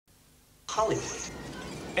Hollywood.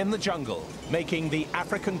 In the jungle, making the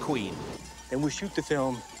African Queen. Then we shoot the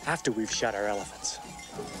film after we've shot our elephants.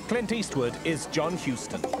 Clint Eastwood is John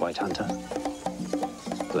Huston. White Hunter.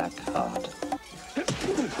 Black Heart.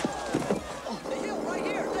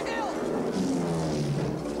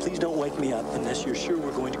 Please don't wake me up unless you're sure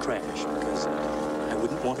we're going to crash, because I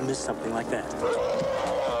wouldn't want to miss something like that.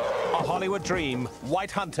 A Hollywood Dream,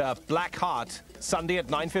 White Hunter, Black Heart, Sunday at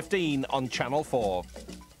 9:15 on Channel 4.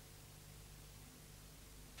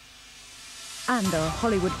 And a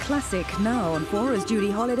Hollywood classic now on 4 as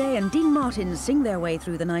Julie Holliday and Dean Martin sing their way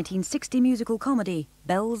through the 1960 musical comedy,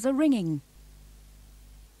 Bells Are Ringing.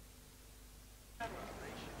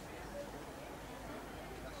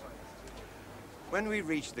 When we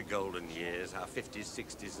reach the golden years, our 50s,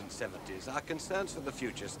 60s and 70s, our concerns for the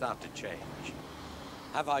future start to change.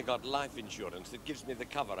 Have I got life insurance that gives me the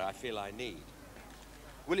cover I feel I need?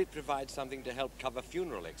 Will it provide something to help cover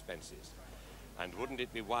funeral expenses? And wouldn't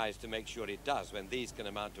it be wise to make sure it does when these can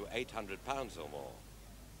amount to £800 or more?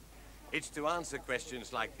 It's to answer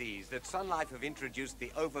questions like these that Sun Life have introduced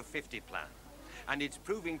the Over 50 plan. And it's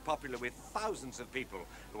proving popular with thousands of people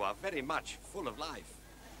who are very much full of life.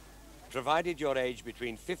 Provided you're aged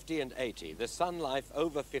between 50 and 80, the Sun Life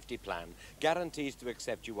Over 50 plan guarantees to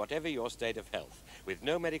accept you whatever your state of health, with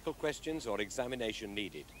no medical questions or examination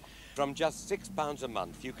needed. From just £6 a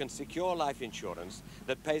month, you can secure life insurance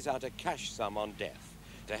that pays out a cash sum on death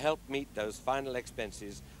to help meet those final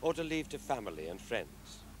expenses or to leave to family and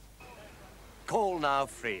friends. Call now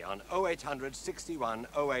free on 0800 61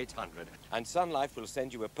 0800 and Sun Life will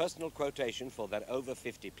send you a personal quotation for their Over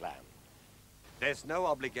 50 plan. There's no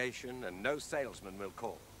obligation and no salesman will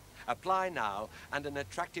call. Apply now and an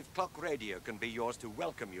attractive clock radio can be yours to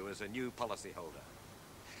welcome you as a new policyholder.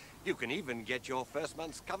 You can even get your first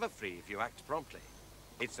month's cover free if you act promptly.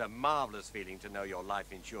 It's a marvelous feeling to know your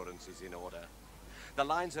life insurance is in order. The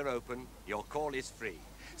lines are open, your call is free.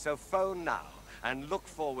 So phone now and look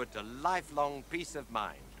forward to lifelong peace of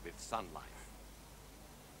mind with Sun Life.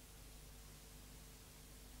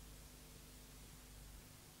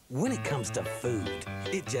 When it comes to food,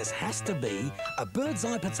 it just has to be a bird's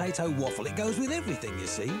eye potato waffle. It goes with everything, you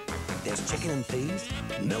see. There's chicken and peas,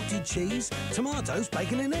 melted cheese, tomatoes,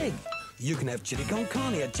 bacon and egg. You can have chili con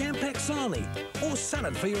carne, a jam-packed sarnie, or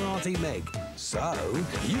salad for your Auntie Meg. So,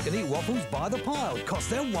 you can eat waffles by the pile, 'cause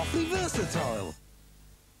they're waffly versatile.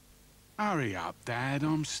 Hurry up, Dad,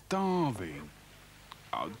 I'm starving.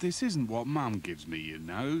 Oh, this isn't what Mum gives me, you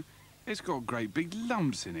know. It's got great big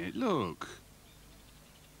lumps in it, look.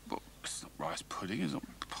 But it's not rice pudding, it's not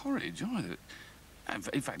porridge either.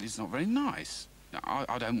 In fact, it's not very nice. No,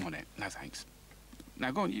 I don't want it. No, thanks.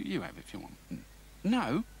 Now, go on, you have it if you want.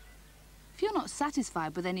 No? If you're not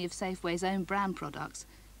satisfied with any of Safeway's own brand products,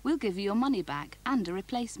 we'll give you your money back and a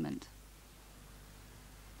replacement.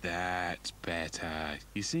 That's better.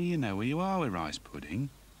 You see, you know where you are with rice pudding.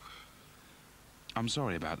 I'm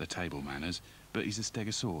sorry about the table manners, but he's a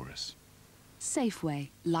stegosaurus. Safeway,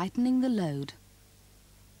 lightening the load.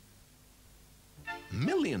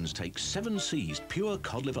 Millions take 7 Seas pure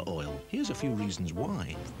cod liver oil. Here's a few reasons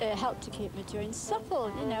why. It helps to keep the joints supple,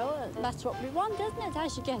 you know. That's what we want, isn't it?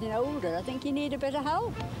 As you're getting older, I think you need a bit of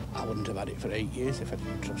help. I wouldn't have had it for 8 years if I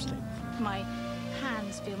didn't trust it. My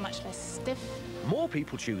hands feel much less stiff. More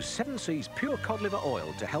people choose 7 Seas pure cod liver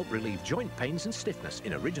oil to help relieve joint pains and stiffness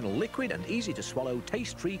in original liquid and easy-to-swallow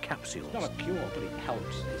taste-free capsules. It's not a cure, but it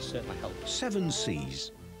helps. It certainly helps. 7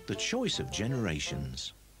 Seas, the choice of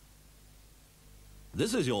generations.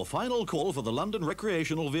 This is your final call for the London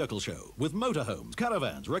Recreational Vehicle Show, with motorhomes,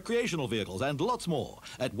 caravans, recreational vehicles and lots more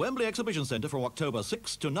at Wembley Exhibition Centre from October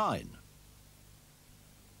 6 to 9.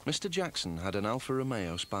 Mr. Jackson had an Alfa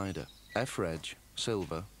Romeo Spider, F-Reg,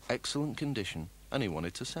 silver, excellent condition, and he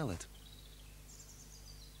wanted to sell it.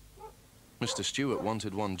 Mr. Stewart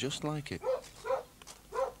wanted one just like it.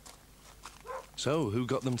 So, who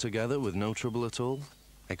got them together with no trouble at all?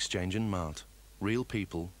 Exchange and Mart. Real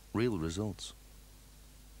people, real results.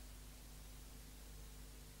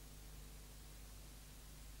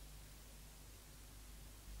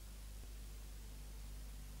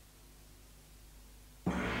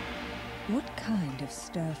 What kind of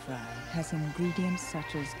stir-fry has ingredients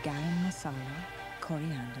such as garam masala,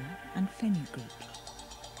 coriander and fenugreek?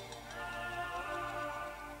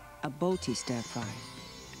 A Balti stir-fry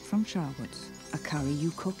from Sharwood's, a curry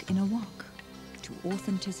you cook in a wok. To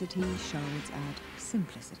authenticity, Sharwood's add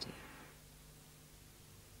simplicity.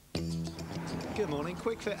 Good morning,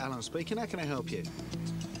 Kwik-Fit, Alan speaking. How can I help you?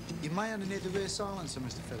 You may only need the rear silencer,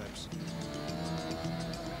 Mr. Phillips.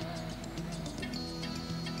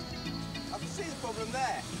 I can see the problem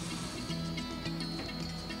there.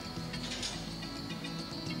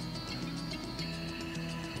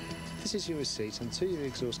 This is your receipt and 2-year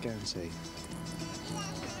exhaust guarantee.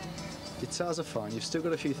 Your tyres are fine. You've still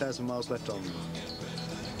got a few thousand miles left on them.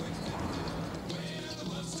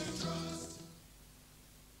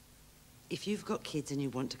 If you've got kids and you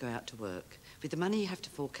want to go out to work, with the money you have to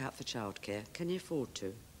fork out for childcare, can you afford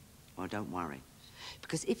to? Well, don't worry.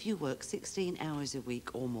 Because if you work 16 hours a week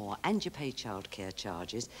or more and you pay childcare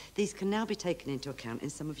charges, these can now be taken into account in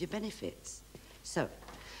some of your benefits. So,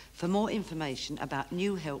 for more information about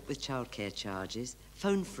new help with childcare charges,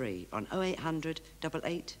 phone free on 0800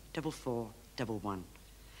 88 44 11.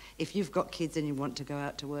 If you've got kids and you want to go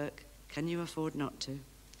out to work, can you afford not to?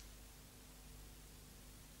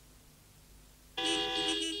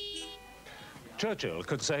 Churchill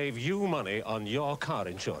could save you money on your car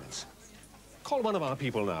insurance. Call one of our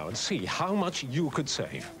people now and see how much you could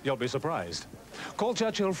save. You'll be surprised. Call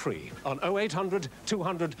Churchill free on 0800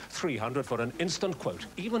 200 300 for an instant quote,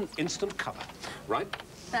 even instant cover. Right?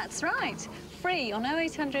 That's right. Free on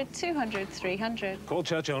 0800 200 300. Call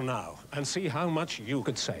Churchill now and see how much you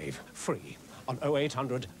could save. Free on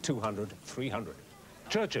 0800 200 300.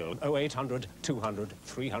 Churchill 0800 200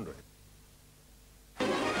 300.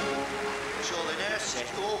 So the nurse said,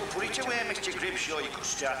 oh, put it away, Mr. Grimshaw, you could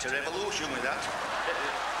start a revolution with that.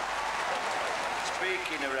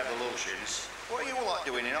 Speaking of revolutions, what are you lot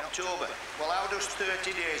doing in October? Well, how does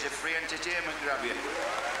 30 days of free entertainment grab you?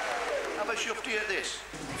 Have a shufty at this.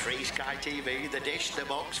 Free Sky TV, the dish, the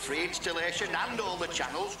box, free installation and all the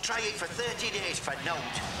channels. Try it for 30 days for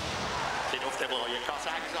note. It's enough to blow your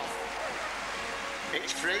Cossacks off.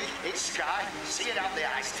 It's free, it's Sky. See it out the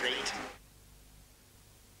high street.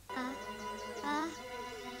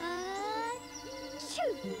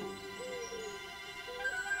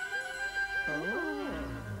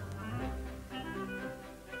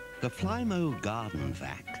 The Flymo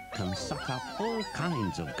Gardenvac can suck up all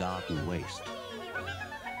kinds of garden waste.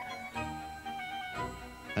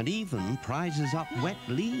 And even prizes up wet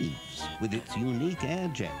leaves with its unique air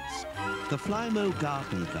jets. The Flymo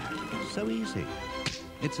Gardenvac, so easy.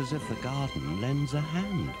 It's as if the garden lends a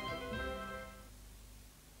hand.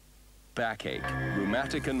 Backache,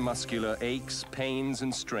 rheumatic and muscular aches, pains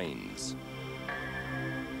and strains.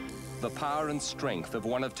 The power and strength of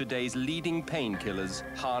one of today's leading painkillers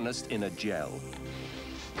harnessed in a gel.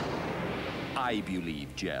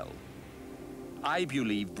 Ibuleve gel.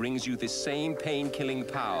 Ibuleve brings you the same pain-killing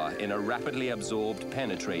power in a rapidly absorbed,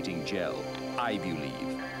 penetrating gel.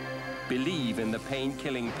 Ibuleve. Believe in the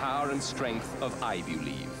pain-killing power and strength of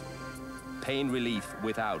Ibuleve. Pain relief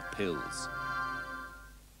without pills.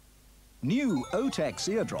 New Otex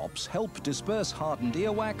eardrops help disperse hardened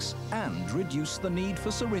earwax and reduce the need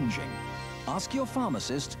for syringing. Ask your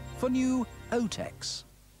pharmacist for new Otex.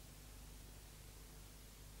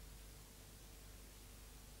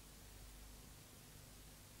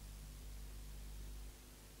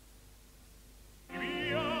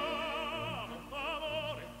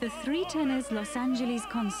 The Three Tenors Los Angeles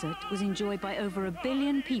concert was enjoyed by over 1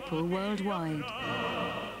 billion people worldwide.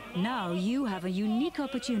 Now you have a unique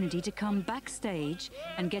opportunity to come backstage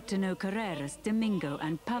and get to know Carreras, Domingo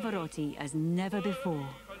and Pavarotti as never before.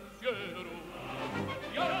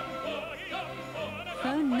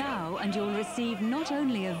 Phone now and you'll receive not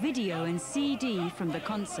only a video and CD from the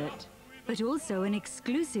concert, but also an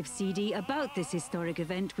exclusive CD about this historic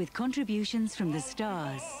event with contributions from the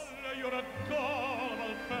stars.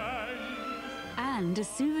 And a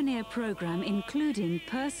souvenir program including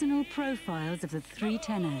personal profiles of the three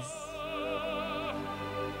tenors.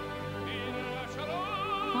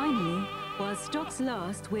 Finally, while stocks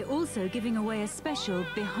last, we're also giving away a special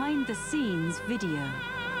behind-the-scenes video.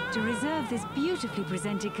 To reserve this beautifully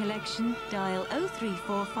presented collection, dial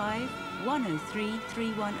 0345 103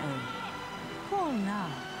 310. Call now.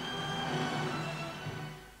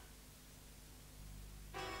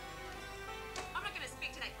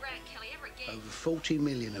 Over 40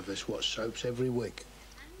 million of us watch soaps every week.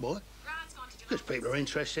 Why? Because people are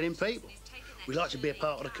interested in people. We like to be a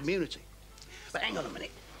part of the community. But hang on a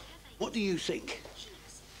minute. What do you think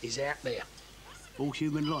is out there? All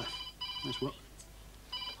human life. That's what.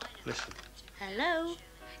 Listen. Hello.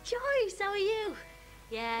 Joyce, how are you?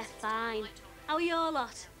 Yeah, fine. How are your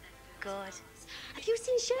lot? Good. Have you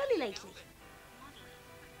seen Shirley lately?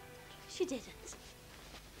 She didn't.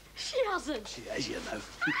 She hasn't. She has, you know.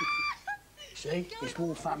 See, it's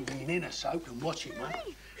more fun being in a soap than watching one.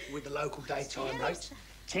 With the local daytime rates,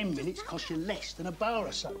 10 minutes costs you less than a bar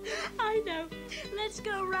of soap. I know. Let's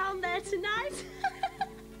go round there tonight.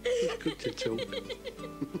 It's good to talk.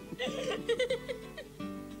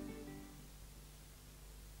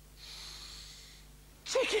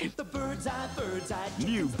 Chicken! chicken! The bird's eye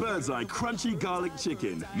New Bird's Eye Crunchy Garlic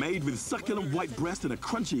Chicken, made with succulent white breast and a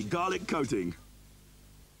crunchy garlic coating.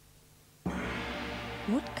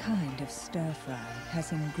 What kind of stir-fry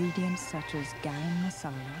has ingredients such as garam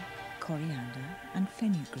masala, coriander and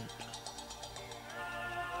fenugreek?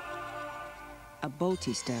 A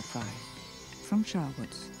Balti stir-fry. From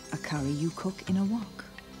Sharwood's, a curry you cook in a wok.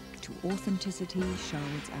 To authenticity,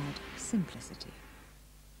 Sharwood's add simplicity.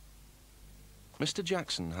 Mr.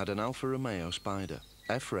 Jackson had an Alfa Romeo Spider,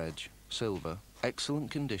 F-Reg, silver, excellent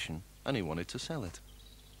condition, and he wanted to sell it.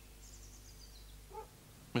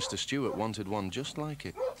 Mr. Stewart wanted one just like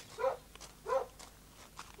it.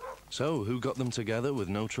 So, who got them together with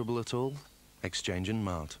no trouble at all? Exchange and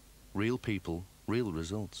Mart. Real people, real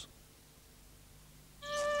results.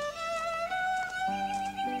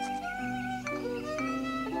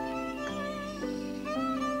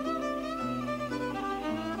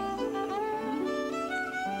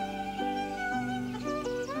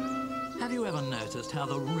 Have you ever noticed how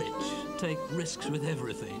the rich take risks with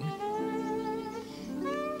everything?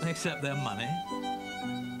 Except their money.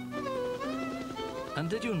 And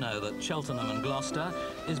did you know that Cheltenham and Gloucester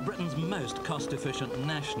is Britain's most cost-efficient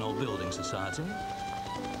national building society?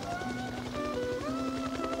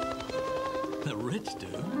 The rich do.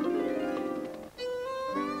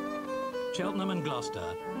 Cheltenham and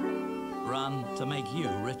Gloucester run to make you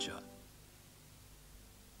richer.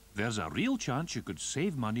 There's a real chance you could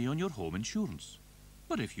save money on your home insurance.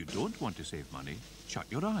 But if you don't want to save money, shut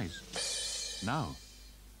your eyes. Now.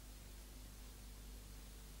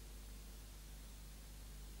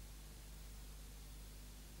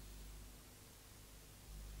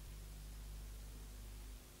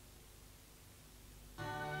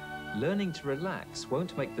 Learning to relax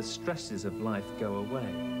won't make the stresses of life go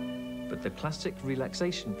away, but the classic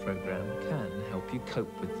relaxation program can help you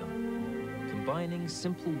cope with them. Combining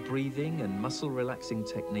simple breathing and muscle relaxing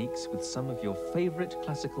techniques with some of your favorite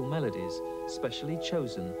classical melodies, specially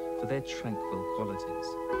chosen for their tranquil qualities.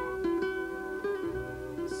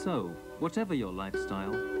 So, whatever your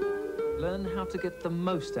lifestyle, learn how to get the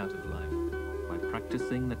most out of life by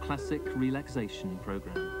practicing the classic relaxation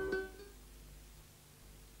program.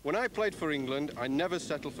 When I played for England, I never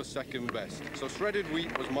settled for second best, so shredded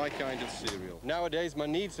wheat was my kind of cereal. Nowadays, my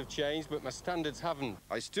needs have changed, but my standards haven't.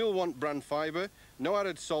 I still want bran fibre, no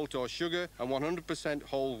added salt or sugar, and 100%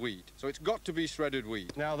 whole wheat. So it's got to be shredded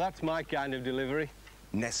wheat. Now that's my kind of delivery.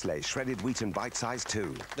 Nestle shredded wheat and bite size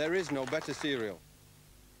too. There is no better cereal.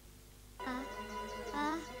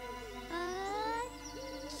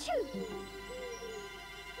 Shoo!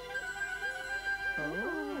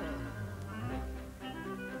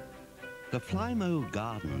 The Flymo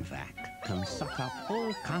Gardenvac can suck up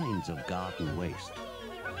all kinds of garden waste.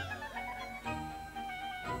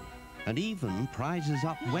 And even prizes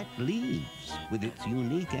up wet leaves with its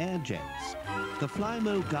unique air jets. The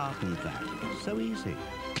Flymo Gardenvac, so easy.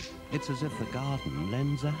 It's as if the garden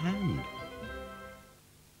lends a hand.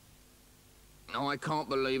 Oh, I can't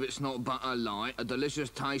believe it's not butter light. A delicious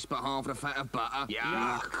taste, but half the fat of butter.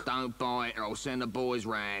 Yuck! Don't buy it or I'll send the boys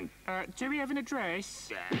round. Do we have an address?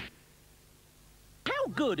 Yeah. How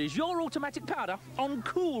good is your automatic powder on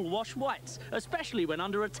cool wash whites, especially when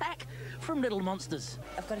under attack from little monsters?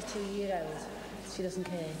 I've got a 2-year-old. She doesn't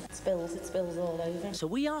care. It spills all over. So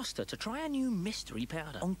we asked her to try a new mystery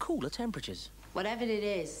powder on cooler temperatures. Whatever it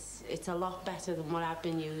is, it's a lot better than what I've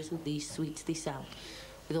been using. These sweets they sell,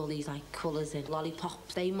 with all these, like, colours in.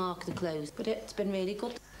 Lollipops, they mark the clothes. But it's been really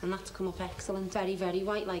good. And that's come up excellent. Very, very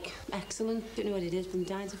white, like, excellent. Don't know what it is, but I'm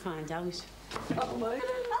dying to find out. Oh, my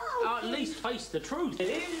God. At least face the truth. It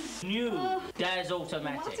is new Daz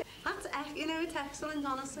Automatic. That's, you know, it's excellent,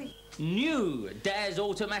 honestly. New Daz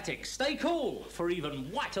Automatic. Stay cool for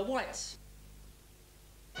even whiter whites.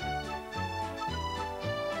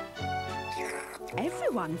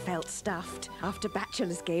 Everyone felt stuffed after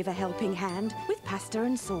Batchelors gave a helping hand with pasta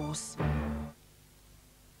and sauce.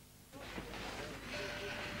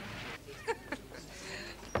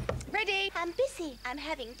 Ready? I'm busy. I'm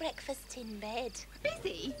having breakfast in bed.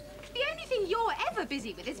 Busy? The only thing you're ever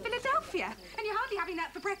busy with is Philadelphia, and you're hardly having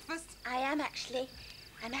that for breakfast. I am, actually.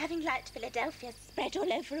 I'm having light Philadelphia spread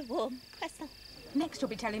all over a warm croissant. Next you'll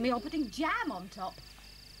be telling me you're putting jam on top.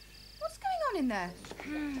 What's going on in there?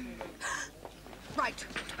 Right.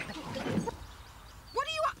 What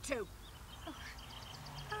are you up to? Oh.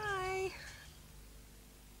 Hi.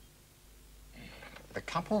 The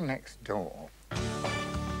couple next door.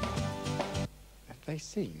 They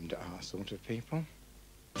seemed our sort of people.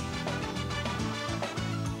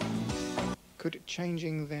 Could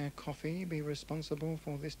changing their coffee be responsible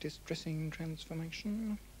for this distressing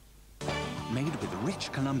transformation? Made with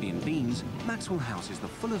rich Colombian beans, Maxwell House is the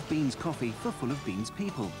full of beans coffee for full of beans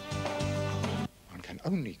people. One can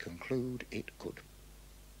only conclude it could.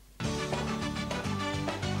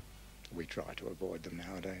 We try to avoid them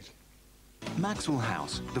nowadays. Maxwell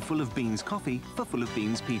House, the full of beans coffee for full of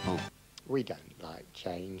beans people. We don't like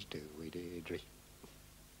change, do we, Deirdre?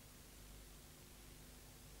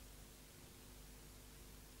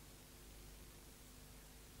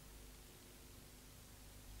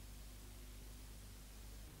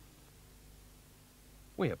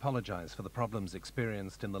 We apologise for the problems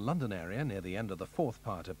experienced in the London area near the end of the fourth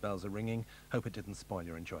part of Bells Are Ringing. Hope it didn't spoil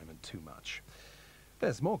your enjoyment too much.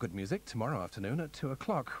 There's more good music tomorrow afternoon at 2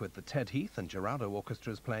 o'clock with the Ted Heath and Geraldo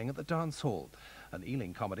orchestras playing at the Dance Hall, an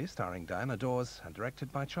Ealing comedy starring Diana Dawes and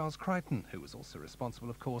directed by Charles Crichton, who was also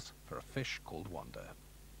responsible, of course, for A Fish Called Wanda.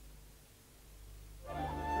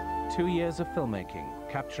 2 years of filmmaking,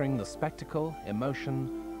 capturing the spectacle,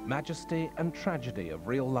 emotion, majesty and tragedy of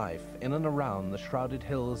real life in and around the shrouded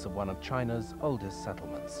hills of one of China's oldest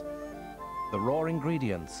settlements. The raw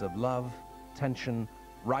ingredients of love, tension,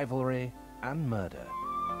 rivalry and murder.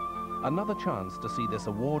 Another chance to see this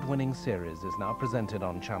award-winning series is now presented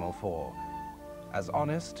on Channel 4. As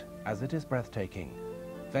honest as it is breathtaking.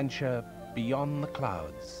 Venture Beyond the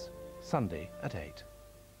Clouds, Sunday at 8.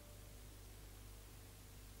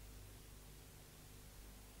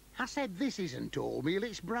 I said this isn't wholemeal,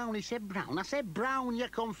 it's brown. He said brown. I said brown, you're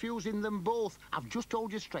confusing them both. I've just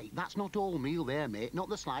told you straight, that's not wholemeal there, mate. Not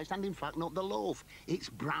the slice, and in fact, not the loaf. It's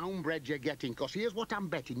brown bread you're getting, because here's what I'm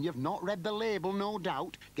betting. You've not read the label, no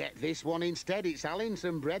doubt. Get this one instead, it's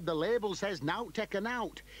Allinson bread. The label says nout taken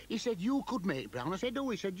out. He said, you could make brown. I said, oh.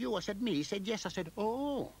 He said, you. I said, me. He said, yes. I said,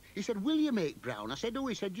 oh. He said, will you make brown? I said, oh.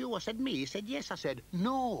 He said, you. I said, me. He said, yes. I said,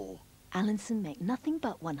 no. Allinson make nothing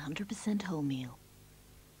but 100% wholemeal.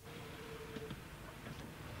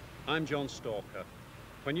 I'm John Stalker.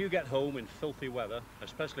 When you get home in filthy weather,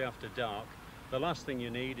 especially after dark, the last thing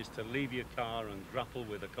you need is to leave your car and grapple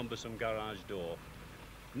with a cumbersome garage door.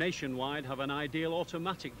 Nationwide have an ideal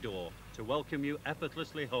automatic door to welcome you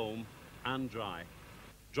effortlessly home and dry.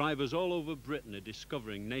 Drivers all over Britain are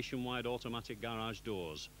discovering Nationwide automatic garage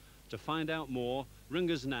doors. To find out more, ring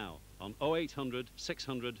us now on 0800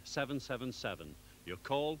 600 777. Your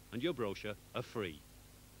call and your brochure are free.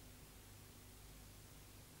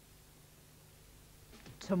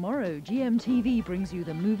 Tomorrow, GMTV brings you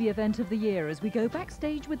the movie event of the year as we go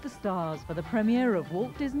backstage with the stars for the premiere of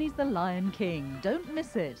Walt Disney's The Lion King. Don't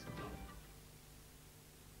miss it.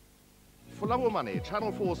 For Love or Money,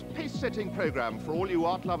 Channel 4's pace-setting programme for all you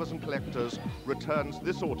art lovers and collectors returns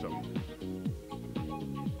this autumn.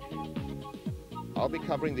 I'll be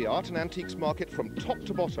covering the art and antiques market from top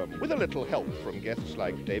to bottom with a little help from guests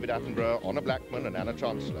like David Attenborough, Honor Blackman and Anna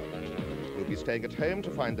Chancellor. We'll be staying at home to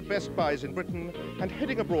find the best buys in Britain and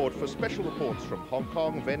heading abroad for special reports from Hong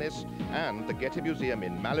Kong, Venice and the Getty Museum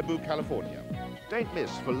in Malibu, California. Don't miss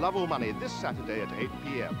For Love or Money this Saturday at 8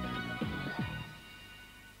 p.m.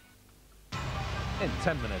 In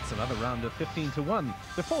 10 minutes, another round of 15 to 1.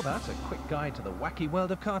 Before that, a quick guide to the wacky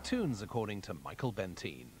world of cartoons, according to Michael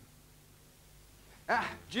Benteen.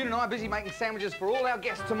 June and I are busy making sandwiches for all our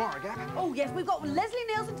guests tomorrow, Gab. Oh, yes, we've got Leslie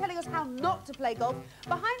Nielsen telling us how not to play golf,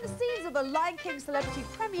 behind the scenes of the Lion King celebrity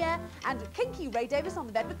premiere, and kinky Ray Davis on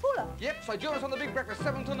the bed with Paula. Yep, so join us on the Big Breakfast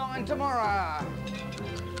 7 to 9 tomorrow.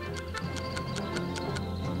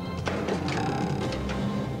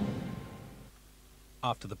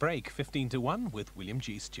 After the break, 15 to 1 with William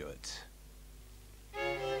G. Stewart.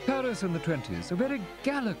 Paris in the 20s, a very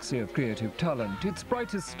galaxy of creative talent, its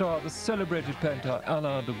brightest star the celebrated painter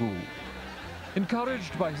Alain de Gouges.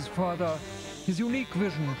 Encouraged by his father, his unique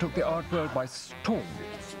vision took the art world by storm.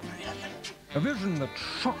 A vision that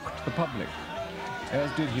shocked the public, as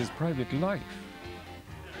did his private life.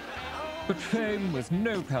 But fame was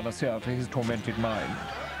no panacea for his tormented mind.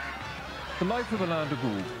 The Life of Alain de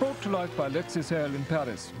Gouges, brought to life by Alexis Hale in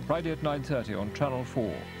Paris, Friday at 9:30 on Channel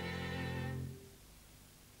 4.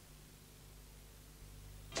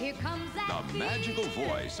 Here comes the magical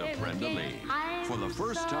voice of Brenda Lee. For the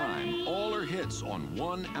first time, all her hits on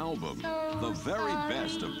one album. The very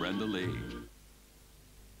best of Brenda Lee.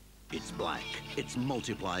 It's black. It's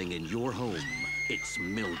multiplying in your home. It's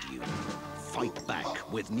mildew. Fight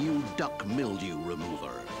back with new Duck Mildew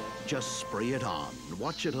Remover. Just spray it on,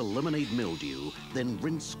 watch it eliminate mildew, then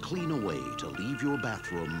rinse clean away to leave your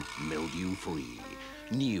bathroom mildew-free.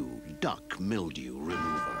 New Duck Mildew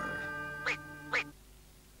Remover.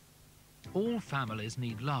 All families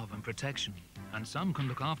need love and protection, and some can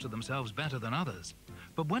look after themselves better than others.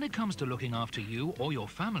 But when it comes to looking after you or your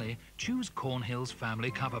family, choose Cornhill's Family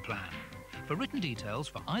Cover Plan. For written details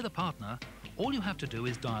for either partner, all you have to do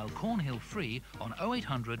is dial Cornhill free on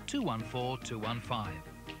 0800 214 215.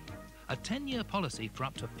 A 10-year policy for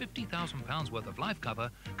up to £50,000 worth of life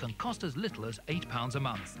cover can cost as little as £8 a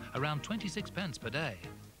month, around 26 pence per day.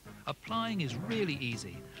 Applying is really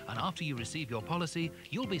easy, and after you receive your policy,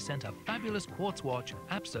 you'll be sent a fabulous quartz watch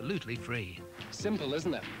absolutely free. Simple,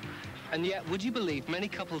 isn't it? And yet, would you believe many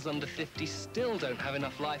couples under 50 still don't have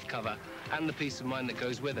enough life cover and the peace of mind that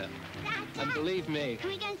goes with it? Dad, And believe me, can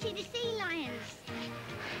we go and see the sea lions?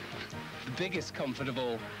 the biggest comfort of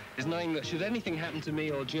all is knowing that should anything happen to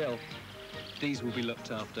me or Jill, these will be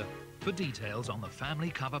looked after. For details on the family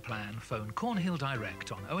cover plan, phone Cornhill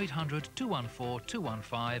Direct on 0800 214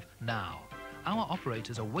 215 now. Our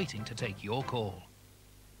operators are waiting to take your call.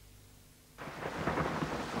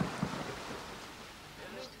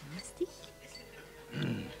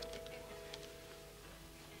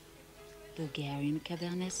 Bulgarian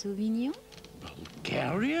Cabernet Sauvignon?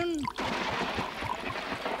 Bulgarian?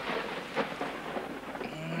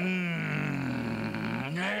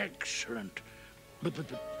 Excellent. But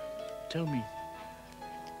tell me.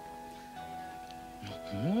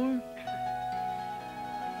 More?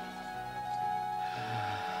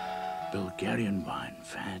 Bulgarian wine,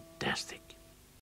 fantastic.